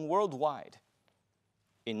 19,000 worldwide.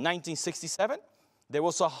 In 1967, there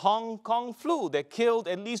was a Hong Kong flu that killed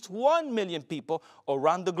at least 1 million people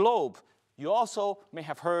around the globe. You also may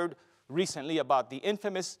have heard recently about the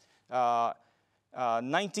infamous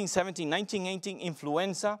 1917-1918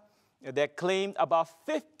 influenza that claimed about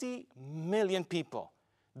 50 million people.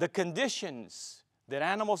 The conditions that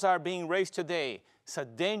animals are being raised today, it's a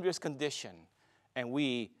dangerous condition, and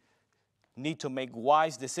we need to make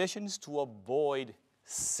wise decisions to avoid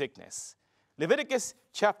sickness. Leviticus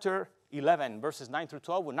chapter 11, verses 9 through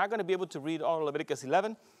 12. We're not going to be able to read all of Leviticus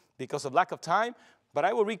 11 because of lack of time, but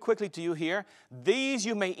I will read quickly to you here. These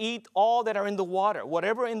you may eat all that are in the water.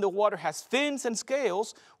 Whatever in the water has fins and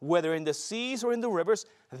scales, whether in the seas or in the rivers,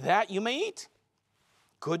 that you may eat.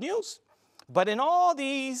 Good news. But in all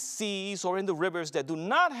these seas or in the rivers that do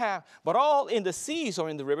not have, but all in the seas or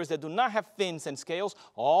in the rivers that do not have fins and scales,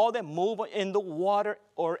 all that move in the water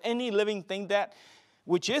or any living thing that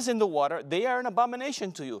which is in the water, they are an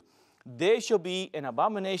abomination to you. They shall be an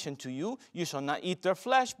abomination to you. You shall not eat their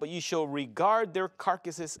flesh, but you shall regard their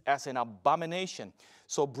carcasses as an abomination.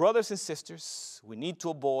 So brothers and sisters, we need to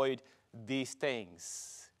avoid these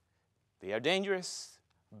things. They are dangerous,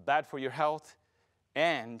 bad for your health,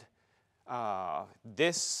 and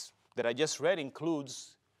this that I just read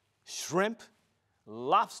includes shrimp,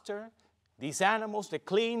 lobster, these animals that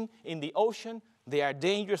clean in the ocean. They are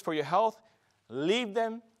dangerous for your health. Leave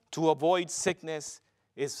them to avoid sickness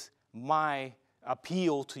is my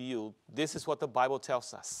appeal to you. This is what the Bible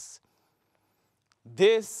tells us.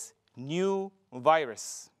 This new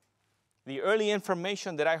virus, the early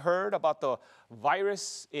information that I heard about the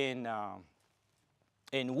virus in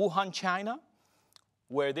Wuhan, China,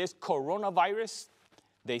 where this coronavirus,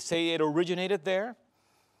 they say it originated there.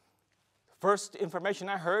 First information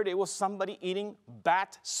I heard, it was somebody eating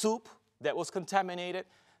bat soup that was contaminated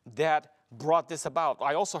that brought this about.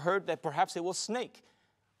 I also heard that perhaps it was snake.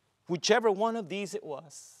 Whichever one of these it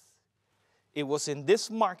was in this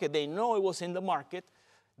market. They know it was in the market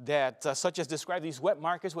that, such as described these wet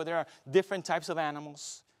markets where there are different types of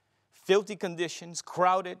animals, filthy conditions,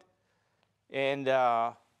 crowded, and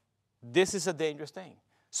this is a dangerous thing.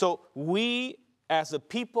 So we, as a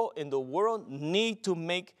people in the world, need to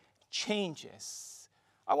make changes.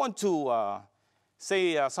 I want to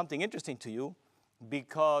say something interesting to you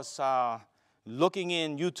because looking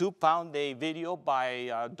in YouTube, found a video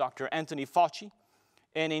by Dr. Anthony Fauci.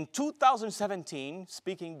 And in 2017,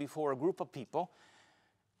 speaking before a group of people,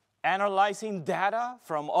 analyzing data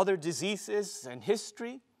from other diseases and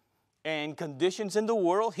history and conditions in the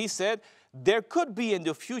world, he said, there could be in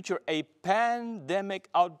the future a pandemic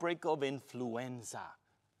outbreak of influenza.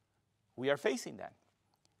 We are facing that.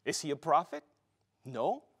 Is he a prophet?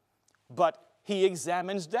 No. But he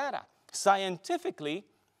examines data. Scientifically,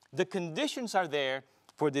 the conditions are there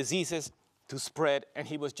for diseases to spread, and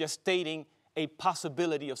he was just stating a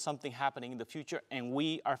possibility of something happening in the future, and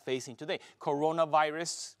we are facing today.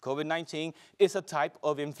 Coronavirus, COVID-19, is a type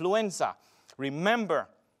of influenza. Remember,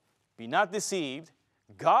 be not deceived.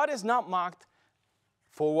 God is not mocked.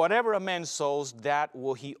 For whatever a man sows, that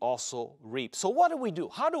will he also reap. So what do we do?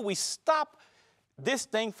 How do we stop this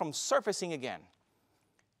thing from surfacing again?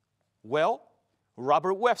 Well,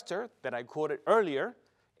 Robert Webster, that I quoted earlier,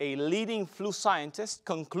 a leading flu scientist,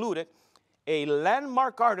 concluded a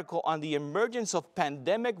landmark article on the emergence of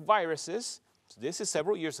pandemic viruses. This is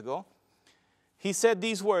several years ago. He said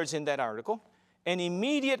these words in that article: an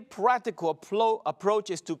immediate practical approach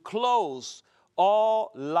is to close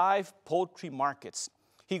all live poultry markets.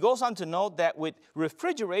 He goes on to note that with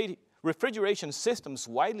refrigeration systems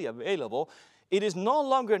widely available, it is no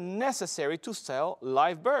longer necessary to sell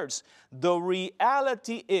live birds. The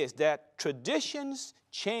reality is that traditions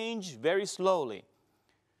change very slowly,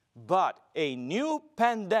 but a new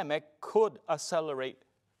pandemic could accelerate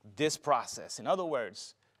this process. In other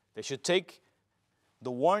words, they should take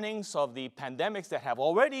the warnings of the pandemics that have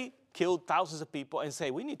already killed thousands of people and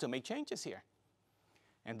say, we need to make changes here.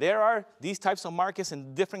 And there are these types of markets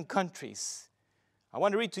in different countries. I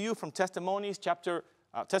want to read to you from Testimonies,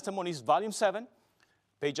 Testimonies, Volume 7,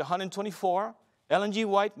 page 124. Ellen G.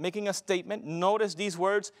 White making a statement. Notice these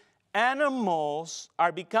words: animals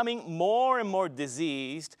are becoming more and more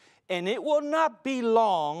diseased, and it will not be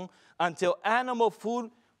long until animal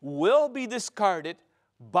food will be discarded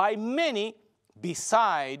by many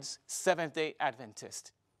besides Seventh-day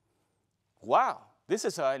Adventists. Wow, this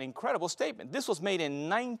is an incredible statement. This was made in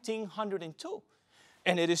 1902,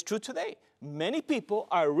 and it is true today. Many people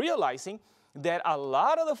are realizing that a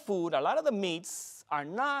lot of the food, a lot of the meats are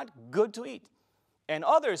not good to eat. And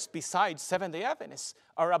others besides Seventh-day Adventists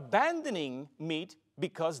are abandoning meat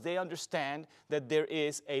because they understand that there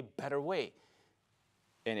is a better way.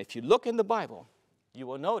 And if you look in the Bible, you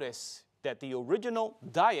will notice that the original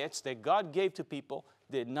diets that God gave to people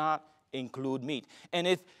did not include meat. And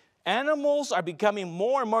if animals are becoming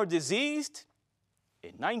more and more diseased,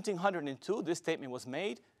 in 1902 this statement was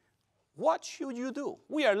made, what should you do?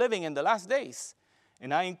 We are living in the last days,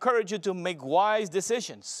 and I encourage you to make wise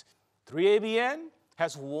decisions. 3ABN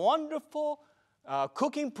has wonderful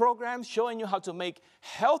cooking programs showing you how to make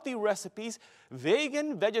healthy recipes,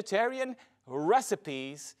 vegan, vegetarian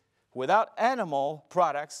recipes without animal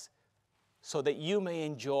products, so that you may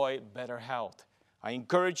enjoy better health. I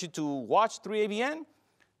encourage you to watch 3ABN,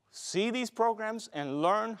 see these programs, and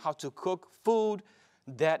learn how to cook food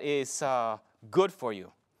that is good for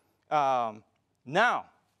you. Now,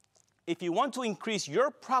 if you want to increase your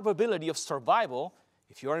probability of survival,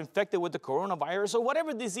 if you are infected with the coronavirus or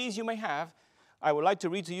whatever disease you may have, I would like to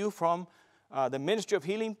read to you from the Ministry of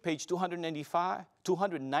Healing, page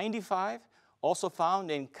 295, also found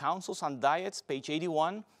in Counsels on Diets, page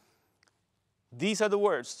 81. These are the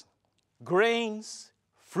words: grains,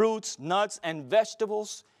 fruits, nuts, and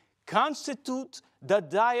vegetables constitute the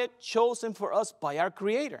diet chosen for us by our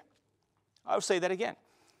Creator. I'll say that again.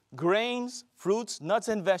 Grains, fruits, nuts,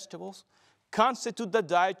 and vegetables constitute the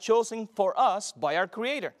diet chosen for us by our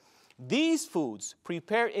Creator. These foods,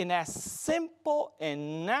 prepared in as simple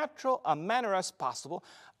and natural a manner as possible,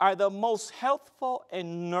 are the most healthful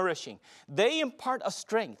and nourishing. They impart a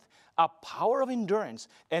strength, a power of endurance,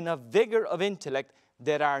 and a vigor of intellect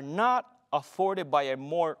that are not afforded by a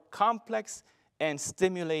more complex and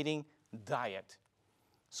stimulating diet.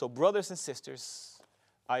 So, brothers and sisters,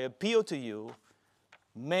 I appeal to you,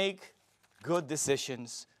 make good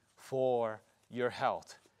decisions for your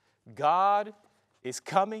health. God is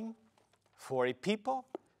coming for a people,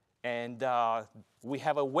 and we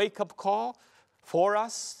have a wake-up call for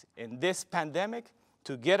us in this pandemic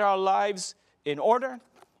to get our lives in order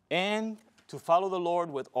and to follow the Lord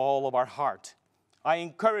with all of our heart. I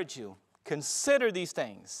encourage you, consider these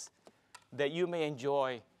things that you may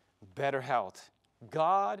enjoy better health.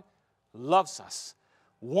 God loves us,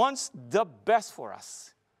 wants the best for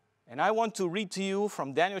us. And I want to read to you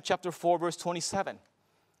from Daniel chapter 4, verse 27.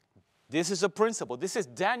 This is a principle. This is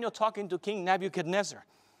Daniel talking to King Nebuchadnezzar.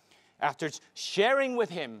 After sharing with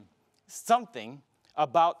him something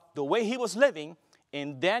about the way he was living,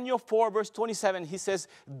 in Daniel 4, verse 27, he says,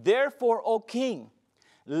 "Therefore, O king,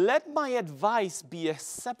 let my advice be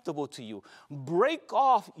acceptable to you. Break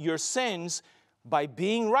off your sins by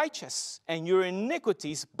being righteous, and your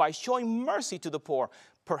iniquities by showing mercy to the poor.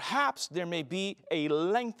 Perhaps there may be a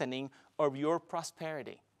lengthening of your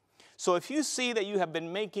prosperity." So if you see that you have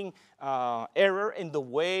been making error in the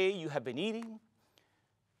way you have been eating,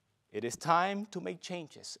 it is time to make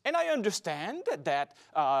changes. And I understand that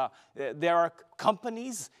there are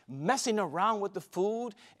companies messing around with the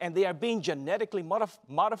food, and they are being genetically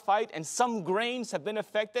modified, and some grains have been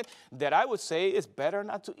affected that I would say it's better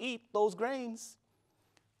not to eat those grains.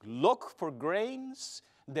 Look for grains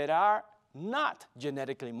that are not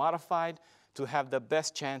genetically modified to have the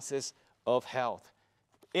best chances of health.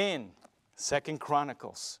 In 2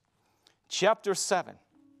 Chronicles chapter 7,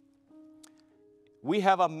 we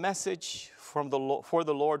have a message for the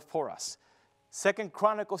Lord for us. 2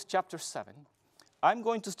 Chronicles chapter 7. I'm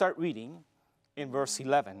going to start reading in verse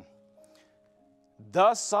 11.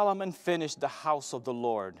 Thus Solomon finished the house of the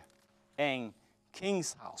Lord and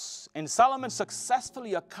king's house. And Solomon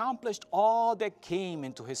successfully accomplished all that came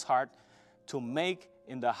into his heart to make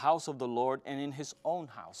in the house of the Lord and in his own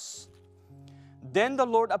house. Then the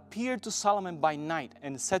Lord appeared to Solomon by night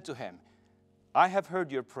and said to him, I have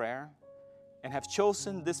heard your prayer and have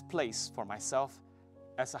chosen this place for myself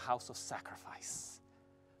as a house of sacrifice.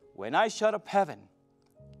 When I shut up heaven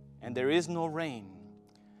and there is no rain,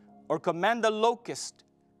 or command the locust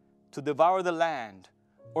to devour the land,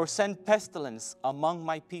 or send pestilence among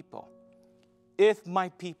my people, if my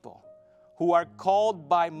people who are called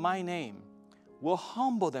by my name will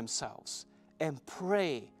humble themselves and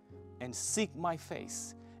pray and seek my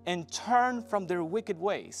face and turn from their wicked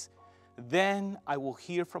ways, then I will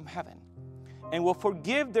hear from heaven and will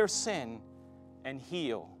forgive their sin and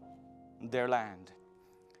heal their land.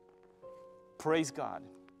 Praise God.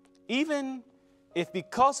 Even if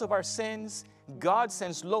because of our sins, God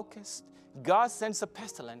sends locusts, God sends a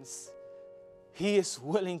pestilence, He is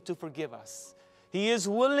willing to forgive us. He is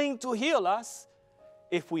willing to heal us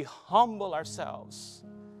if we humble ourselves,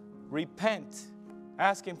 repent,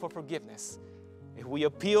 ask Him for forgiveness. If we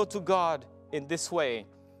appeal to God in this way,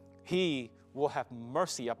 He will have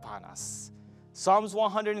mercy upon us. Psalms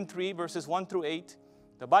 103, verses 1 through 8,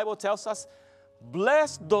 the Bible tells us,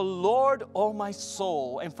 "Bless the Lord, O my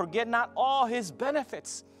soul, and forget not all His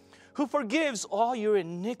benefits, who forgives all your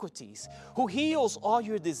iniquities, who heals all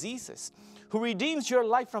your diseases, who redeems your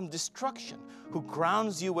life from destruction, who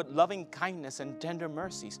crowns you with loving kindness and tender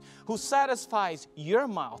mercies, who satisfies your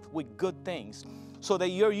mouth with good things, so that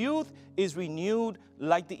your youth is renewed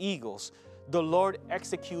like the eagles. The Lord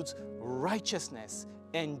executes righteousness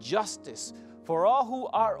and justice for all who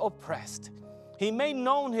are oppressed. He made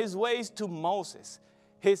known His ways to Moses,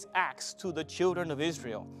 His acts to the children of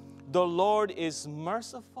Israel. The Lord is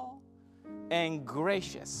merciful and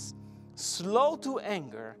gracious, slow to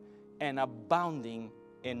anger, and abounding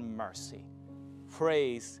in mercy."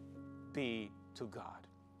 Praise be to God.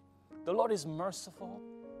 The Lord is merciful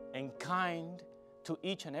and kind to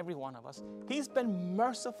each and every one of us. He's been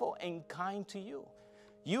merciful and kind to you.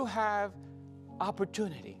 You have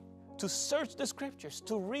opportunity to search the Scriptures,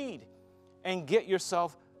 to read, and get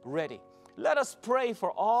yourself ready. Let us pray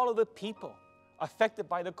for all of the people affected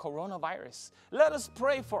by the coronavirus. Let us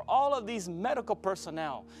pray for all of these medical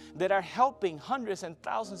personnel that are helping hundreds and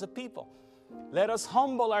thousands of people. Let us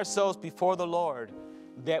humble ourselves before the Lord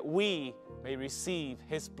that we may receive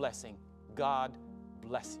His blessing. God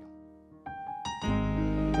bless you.